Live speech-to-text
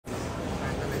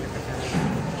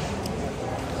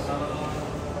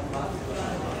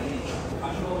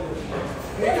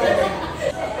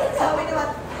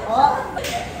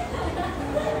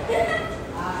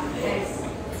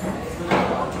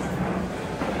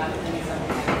Lapit na minsan.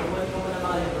 Tuwan ko muna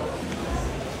mga libro.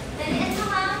 Dalian mo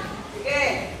ha?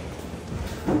 Sige!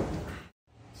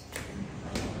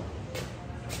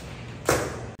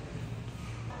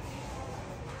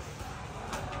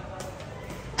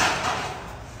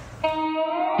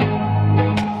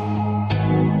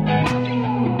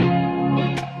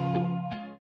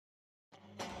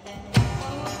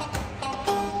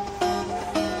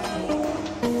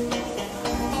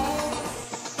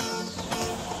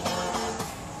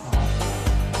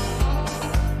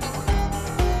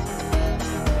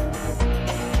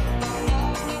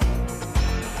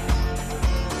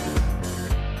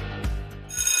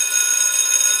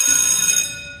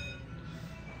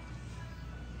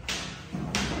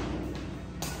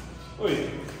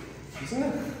 Uy, gising na.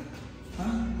 Ha?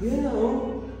 Yan na,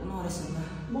 oh. Anong oras na ba?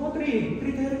 Mga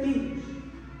 3:30.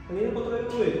 Kanina pa tayo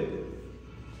ko eh.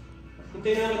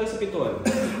 Hintayin na natin sa pintuan.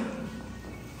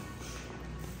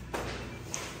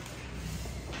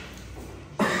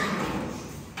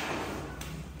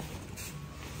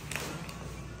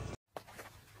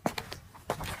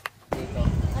 Dito.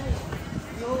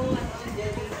 Yung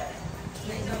jelly.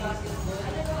 May isang basketball.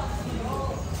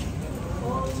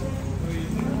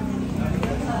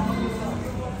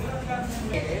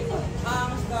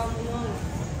 Mas kamo nun.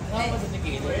 Ay, sa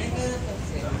tequila.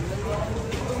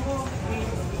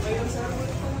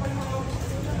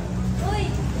 Uy,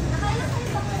 nakailan kayo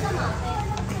pa sa mate?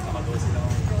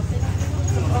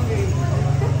 Okay.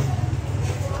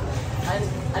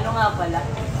 Ano nga pala?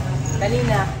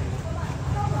 Kanina,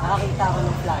 nakakita ako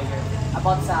ng flyer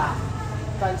about sa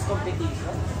dance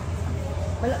competition.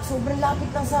 Sobrang lapit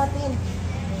lang sa atin.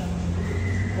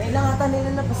 Ngayon lang ata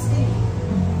nila napasti.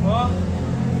 Oh?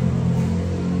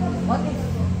 What if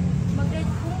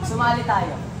sumali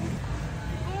tayo?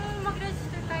 Kung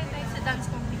mag-register tayo sa dance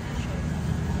competition,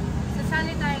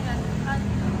 sasali tayo at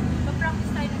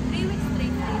mag-practice tayo ng 3 weeks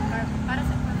straight para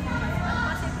sa performance at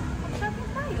kasi mag-champion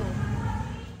tayo.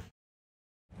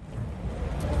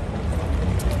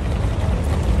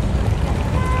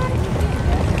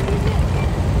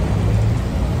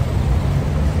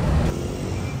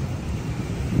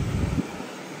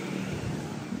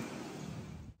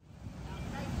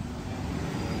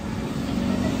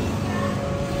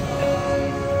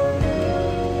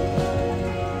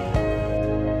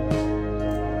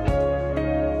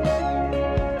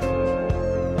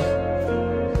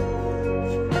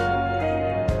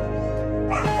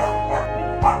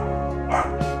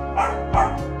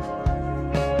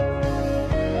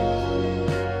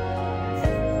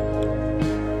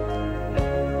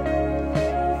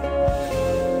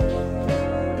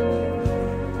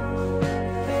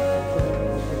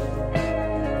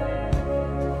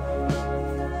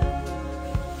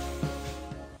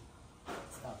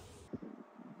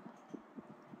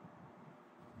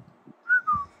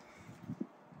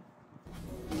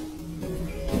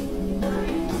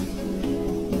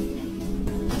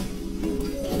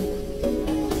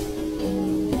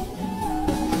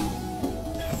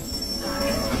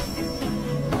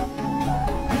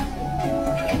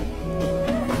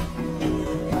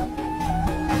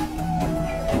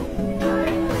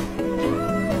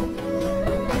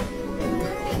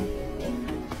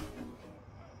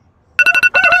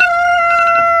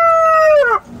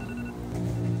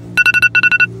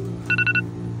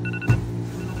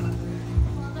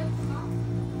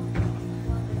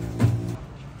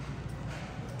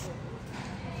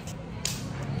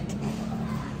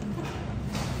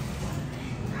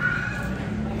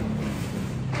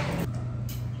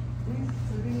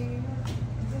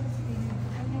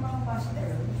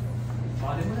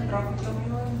 Bali mo na, traffic lang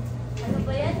yun. Ano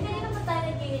ba yan? Kanina pa tayo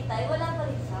naghihintay. Wala pa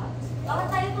rin siya. Baka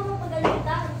tayo pa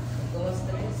mapagalitan. Kung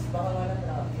stress, baka wala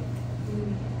traffic.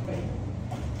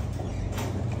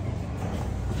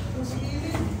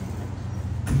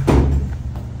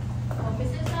 Oh,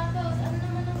 Mr. Santos, ano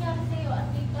naman nangyari sa'yo? At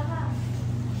late ka ha?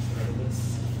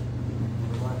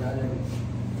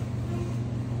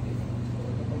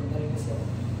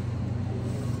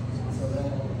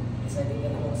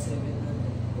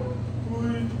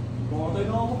 Uy, baka tayo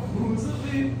nakakapag-usap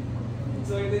eh.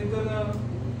 Excited ka na.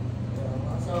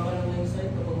 Makasama lang yung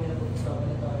side kapag may napag-usapan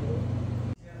na tayo.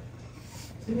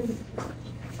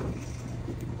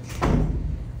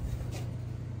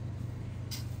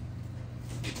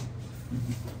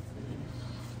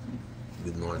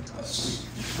 Good morning.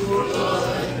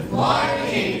 Good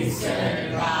morning,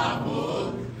 Sir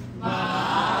Raul.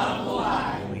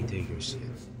 Mabuhay. You may take your seat.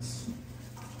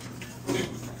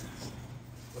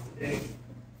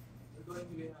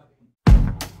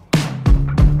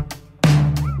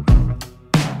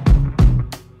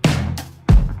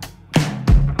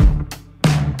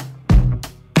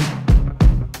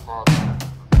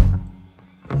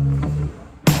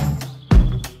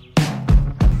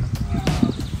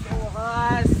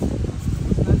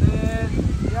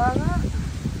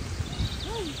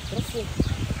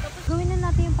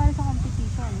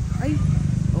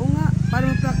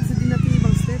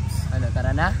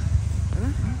 Tara na?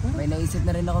 May naisip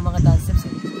na rin ako mga dance steps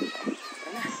eh.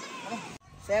 Tara na.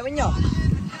 Sayawan nyo.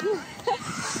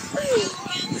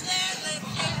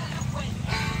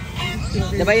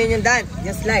 Diba yun yung dance?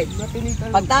 Yung slide.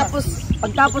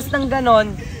 Pagtapos ng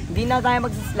ganon, hindi na tayo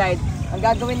mag-slide. Ang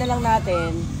gagawin na lang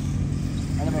natin,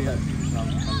 ano ba ba?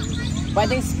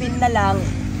 Pwedeng spin na lang.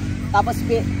 Tapos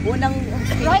unang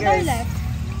spin Right or is left?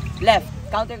 left.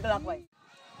 Counterclockwise.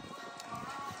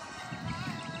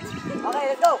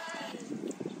 Okay, let's go!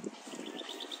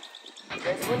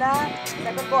 First muna,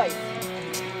 second voice.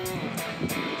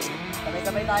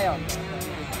 Sabay-sabay tayo.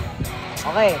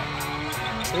 Okay.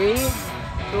 3,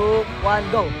 2,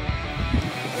 1, go!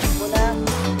 First muna.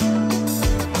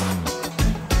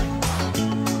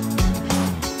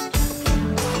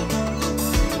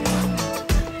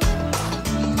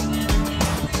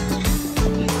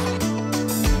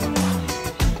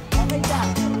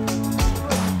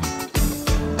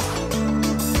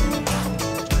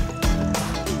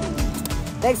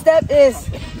 Next step is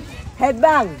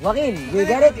headbang. Joaquin, you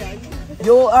get it?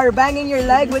 You are banging your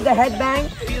leg with the headbang.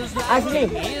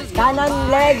 Actually, kanan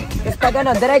leg is pa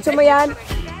ganon. Diretso mo yan.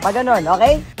 Pa ganon,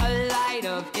 okay? A light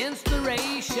of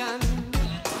inspiration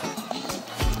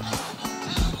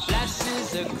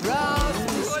flashes across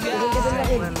the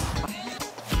sky.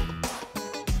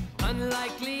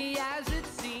 Unlikely as it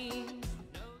seems.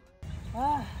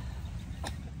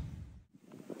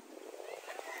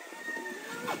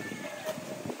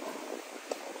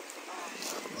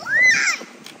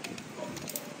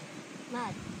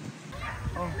 Matt,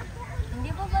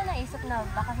 hindi mo ba naisip na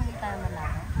baka hindi tayo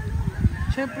manalo?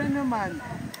 Syempre naman,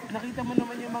 nakita mo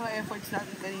naman yung mga efforts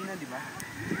natin kanina, di ba?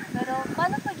 Pero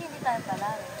paano pag hindi tayo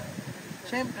palalo?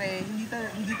 Syempre,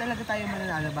 hindi talaga tayo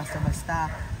mananalo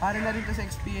basta-basta. Para na rin to sa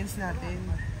experience natin.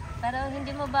 Pero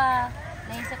hindi mo ba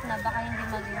naisip na baka hindi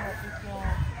maging worth it yung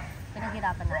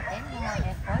pinaghirapan natin, yung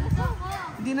mga effort?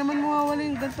 Hindi naman mawawala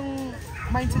yung gantong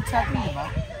mindset sa atin, di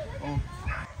ba? Oh.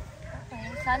 Okay,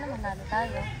 sana manalo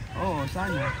tayo. Oo,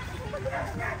 sana.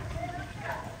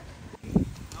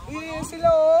 Sila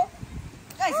oh!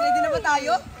 Guys, ready na ba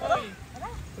tayo?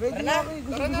 Ready na ako.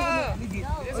 Tara na!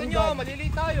 Bilisan nyo,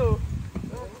 malilate tayo.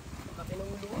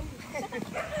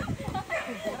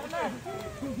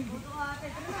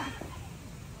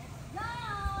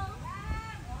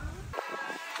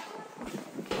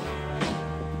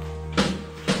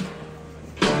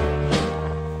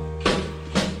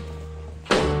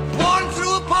 Born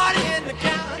through a party in the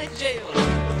county jail.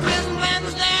 The prison man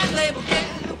was there, they began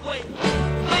to wail.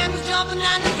 The man was jumping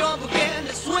and the drum began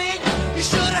to swing. You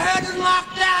should have heard this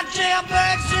knocked out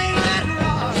jailbird sing. Let it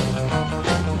rock.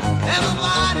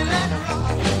 Everybody let it rock.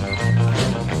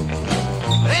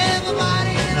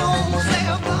 Everybody in the whole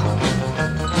cell block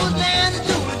was dancing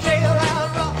to the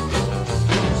jailhouse rock.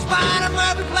 Spider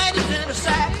Murphy played his in the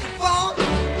saxophone.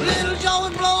 Little Joe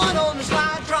was blowing on the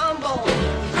slide trombone.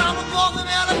 Drummer boy from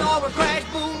Illinois would crash,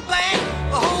 boom, bang.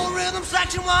 The whole rhythm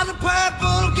section was a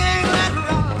purple gang. Let it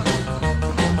rock.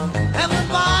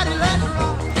 Everybody let it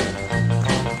rock.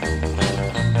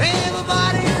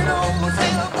 Everybody in the whole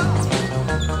cell block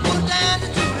was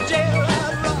dancing to the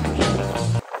jailhouse rock.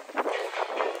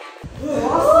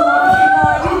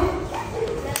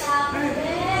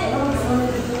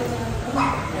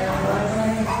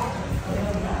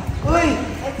 Uy!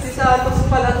 Si Santos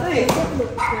pala to eh.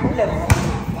 Problema?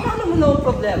 Wala naman akong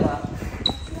problema.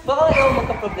 Baka ayaw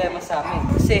magka-problema sa amin.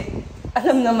 Kasi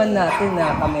alam naman natin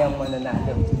na kami ang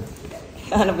mananalo.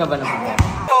 Hanap ka ba ng problema?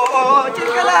 Oo!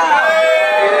 Chill ka lang!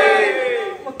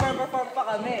 Mag-perform pa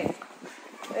kami.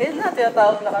 Ayun na,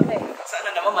 tinatawag na kami. Sana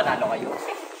naman manalo kayo.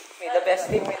 May the best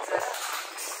team wins.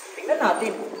 Tingnan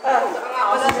natin. Saka nga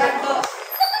pala, Santos!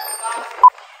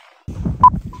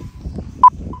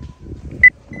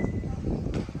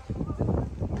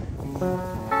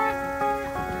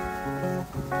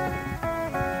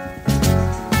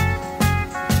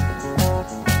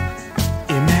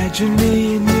 Imagine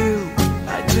me and you,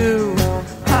 I do.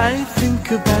 I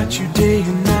think about you day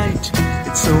and night.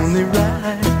 It's only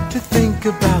right to think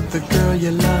about the girl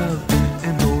you love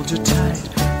and hold her tight.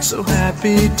 So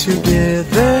happy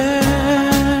together.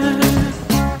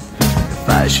 If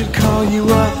I should call you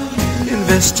up,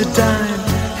 invest a dime,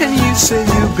 and you say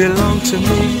you belong to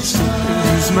me, I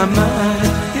lose my mind.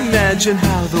 Imagine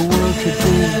how the world could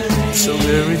be so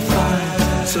very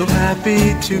fine, so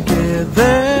happy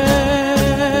together.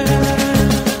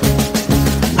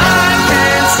 I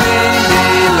can't see me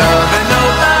loving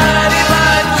nobody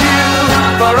but you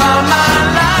for all my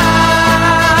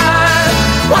life.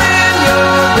 When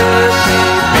you're with me,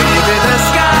 baby, the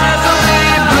skies will be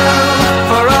blue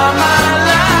for all my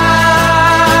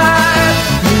life.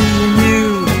 Me and you,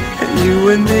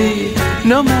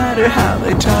 No matter how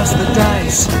they toss the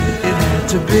dice, it had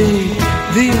to be.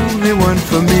 The only one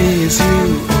for me is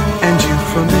you, and you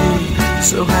for me.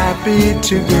 So happy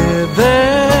together.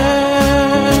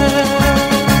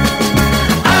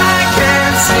 I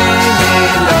can't see me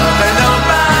loving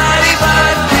nobody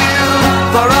but you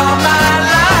for all my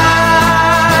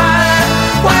life.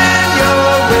 When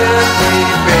you're with me,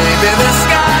 baby, the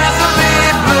skies will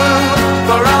be blue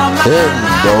for all my life. And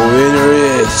the winner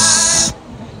is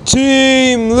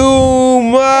Team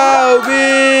Lumavit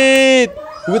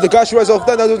with the cash prize of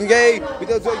 10,000K.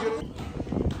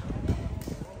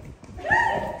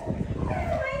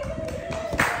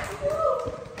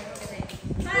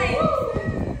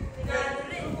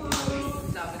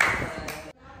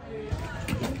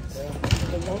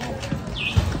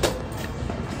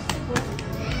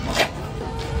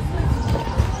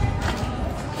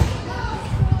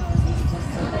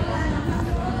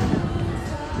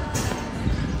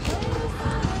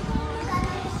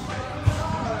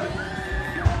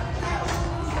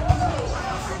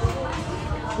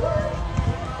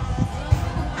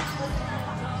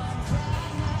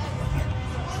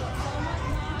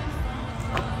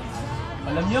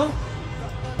 Alam nyo?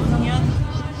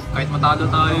 Kahit matalo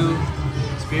tayo,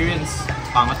 experience,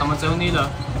 pangat naman sa'yo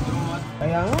nila.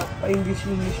 Kaya nga, pa-English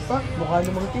pa. Mukha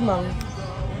namang timang.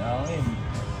 Kaya nga yun.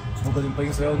 Mas magaling pa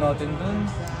yung sayaw natin dun.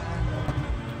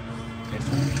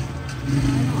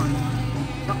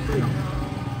 Sakto lang.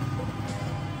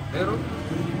 Pero,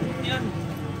 yan.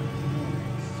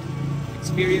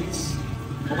 Experience.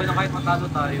 Okay na kahit matalo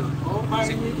tayo. Oo,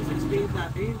 parang yung experience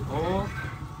natin. Oo.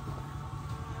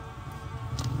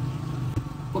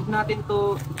 Huwag natin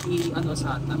to i-ano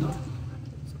sa ano.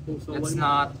 Sa puso. Let's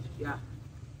not. Yeah.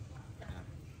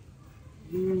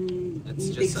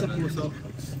 Let's just sa puso.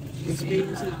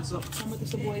 Experience lang. So, kasama ito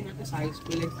sa buhay natin sa high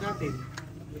school life natin.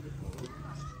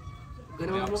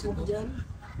 Ganawa mo po dyan.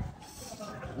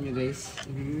 Alam nyo guys,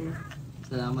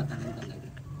 salamat na rin talaga.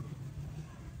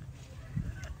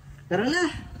 Tara na!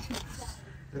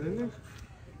 Tara na.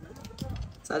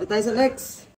 Sali tayo sa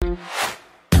Lex!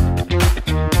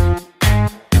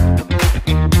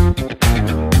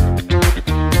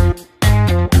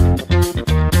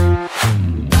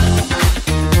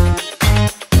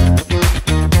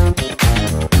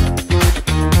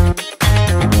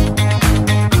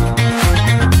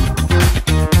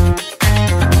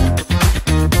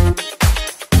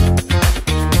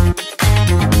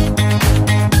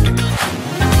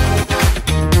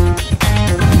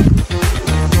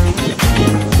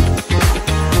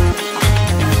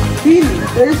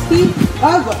 Thirsty?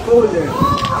 Have a cooler.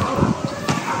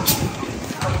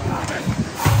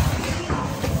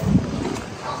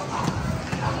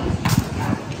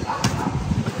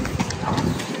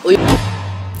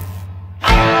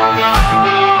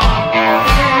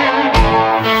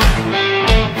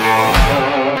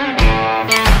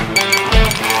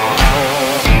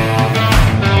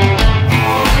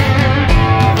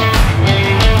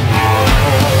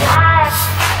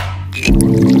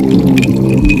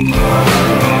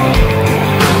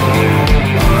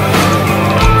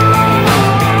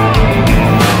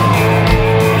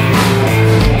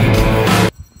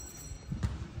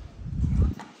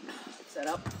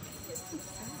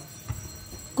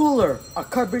 Cooler, a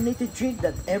carbonated drink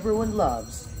that everyone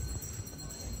loves.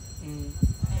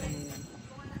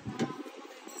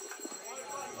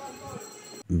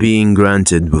 Being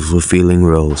granted with fulfilling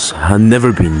roles had never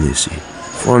been easy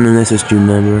for an SSG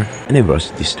member and a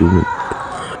varsity student.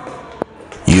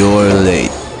 You're late.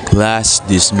 Class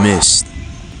dismissed.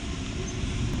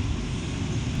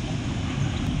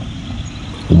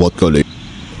 Ba't ka late?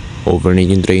 Overnight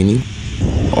yung training?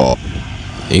 Ah,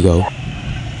 Ikaw?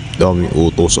 daming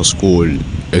utos sa school.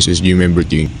 SSG member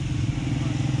team.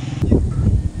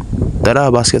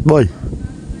 Tara, basketball.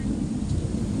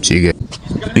 Sige.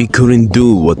 We couldn't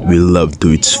do what we love to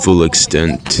its full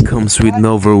extent. It comes with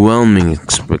overwhelming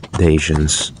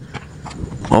expectations,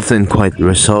 often quite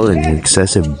resulting in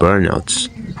excessive burnouts.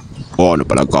 O, ano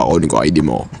pala kakakunin ko ID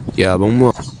mo? Yabang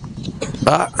mo.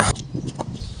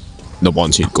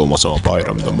 Napansin ko masama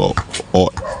pakiramdam mo.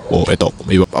 Eto,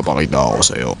 may papakita ako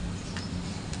sa'yo.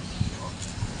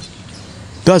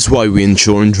 That's why we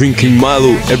ensure in drinking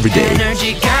Milo every day.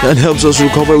 That helps us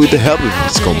recover with the help of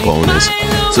its components,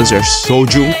 such as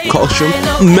sodium, calcium,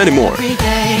 and many more.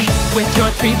 With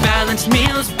your 3 balanced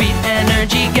meals, beat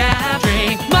energy gap.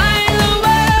 Drink Milo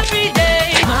every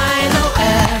day. Milo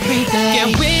every day.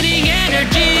 Get winning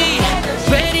energy,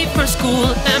 ready for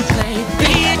school and play.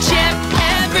 Be a champ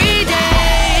every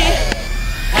day.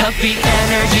 Healthy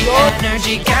energy,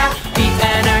 energy gap. Beat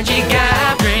energy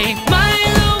gap. Drink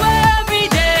Milo every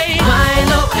day.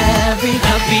 Milo every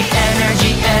day. Be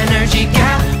energy, energy ka.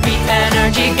 Be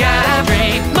energy ka.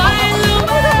 Drink Milo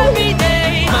every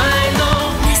day.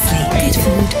 Milo. Nestle, good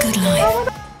food, good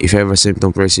life. If ever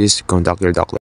symptom persists, contact your doctor.